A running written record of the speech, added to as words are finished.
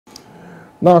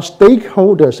Now,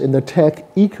 stakeholders in the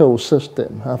tech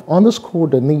ecosystem have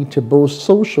underscored the need to boost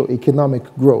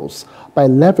socio-economic growth by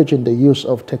leveraging the use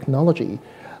of technology.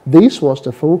 This was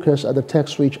the focus at the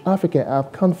TechSwitch Africa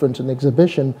App Conference and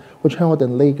Exhibition, which held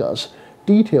in Lagos.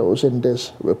 Details in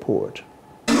this report.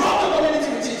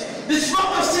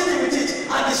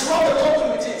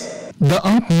 The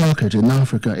app market in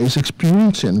Africa is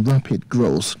experiencing rapid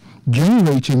growth,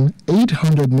 generating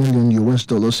 $800 million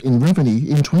in revenue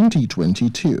in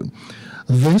 2022.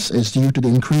 This is due to the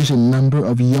increasing number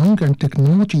of young and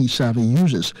technology-savvy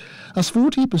users, as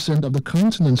 40% of the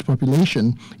continent's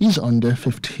population is under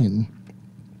 15.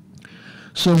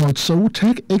 So much so,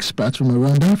 tech experts from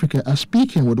around Africa are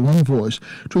speaking with one voice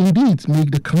to indeed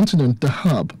make the continent the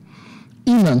hub.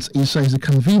 Imans Issa is the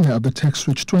convener of the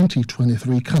TechSwitch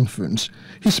 2023 conference.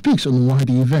 He speaks on why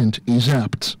the event is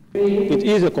apt. It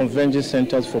is a convention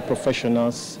center for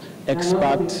professionals,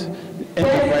 experts,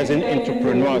 enterprising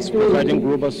entrepreneurs providing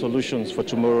global solutions for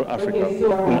tomorrow Africa.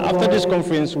 And after this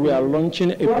conference, we are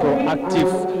launching a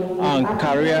proactive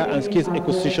career and skills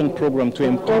acquisition program to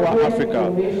empower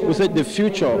Africa. We said the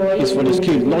future is for the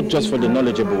skilled, not just for the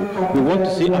knowledgeable. We want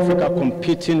to see Africa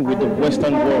competing with the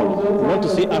Western world. We want to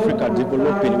see Africa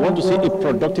developing. We want to see a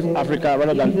productive Africa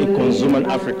rather than a consumer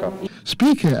Africa.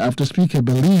 Speaker after speaker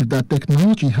believe that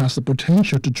technology has the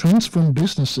potential to transform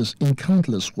businesses in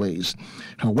countless ways.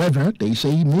 However, they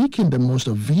say making the most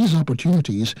of these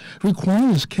opportunities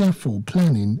requires careful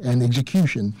planning and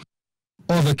execution.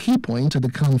 Other key points at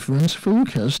the conference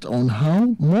focused on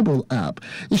how mobile app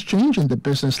is changing the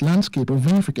business landscape of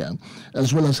Africa,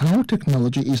 as well as how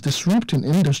technology is disrupting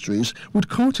industries with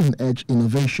cutting-edge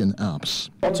innovation apps.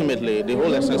 Ultimately, the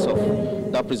whole essence of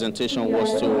that presentation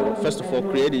was to, first of all,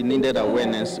 create the needed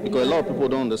awareness, because a lot of people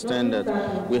don't understand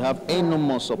that we have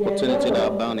enormous opportunity that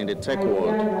are bound in the tech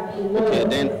world. Okay,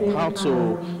 then how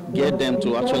to get them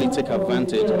to actually take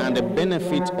advantage and the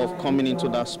benefit of coming into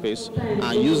that space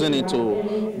and using it to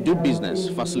do business,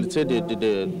 facilitate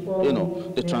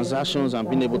the transactions and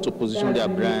being able to position their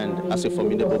brand as a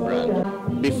formidable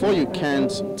brand. Before you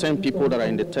count 10 people that are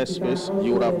in the tech space,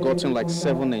 you would have gotten like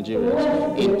 7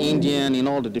 Nigerians in India and in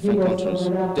all the different countries.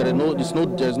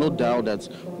 There's no doubt that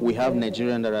we have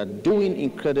Nigerians that are doing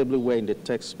incredibly well in the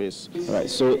tech space. Right,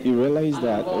 so you realize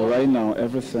that right now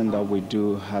everything that we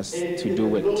do has to do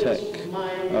with tech.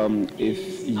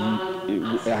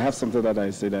 I have something that I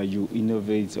say that you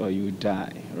innovate or you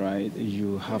die, right?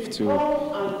 You have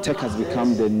to, tech has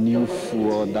become the new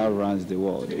fuel that runs the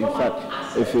world. In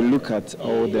fact, if you look at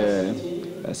all the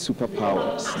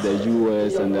superpowers, the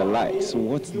US and the likes,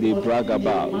 what they brag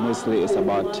about mostly is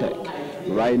about tech.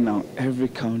 Right now, every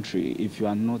country, if you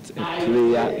are not a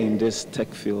player in this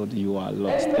tech field, you are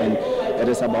lost. And it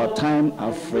is about time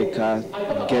Africa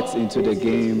gets into the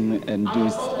game and do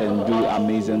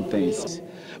amazing things.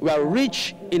 We are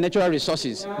rich in natural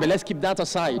resources, but let's keep that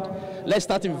aside. Let's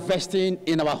start investing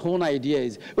in our own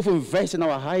ideas. If we invest in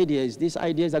our ideas, these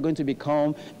ideas are going to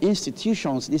become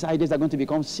institutions. These ideas are going to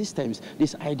become systems.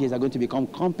 These ideas are going to become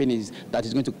companies that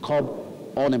is going to curb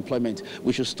unemployment.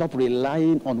 We should stop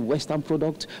relying on Western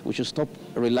products. We should stop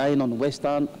relying on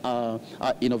Western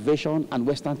innovation and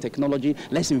Western technology.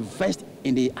 Let's invest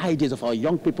in the ideas of our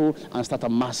young people and start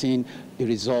amassing the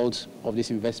results of this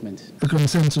investment. The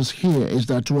consensus here is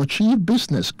that to achieve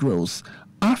business growth,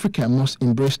 Africa must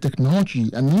embrace technology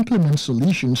and implement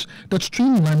solutions that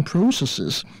streamline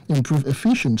processes, improve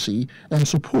efficiency, and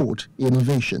support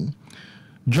innovation.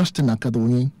 Justin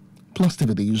Akadoni, Plus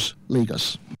TV News,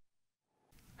 Lagos.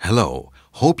 Hello,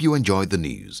 hope you enjoyed the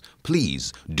news.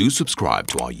 Please do subscribe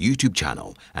to our YouTube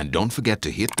channel and don't forget to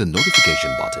hit the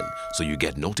notification button so you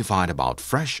get notified about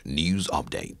fresh news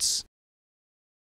updates.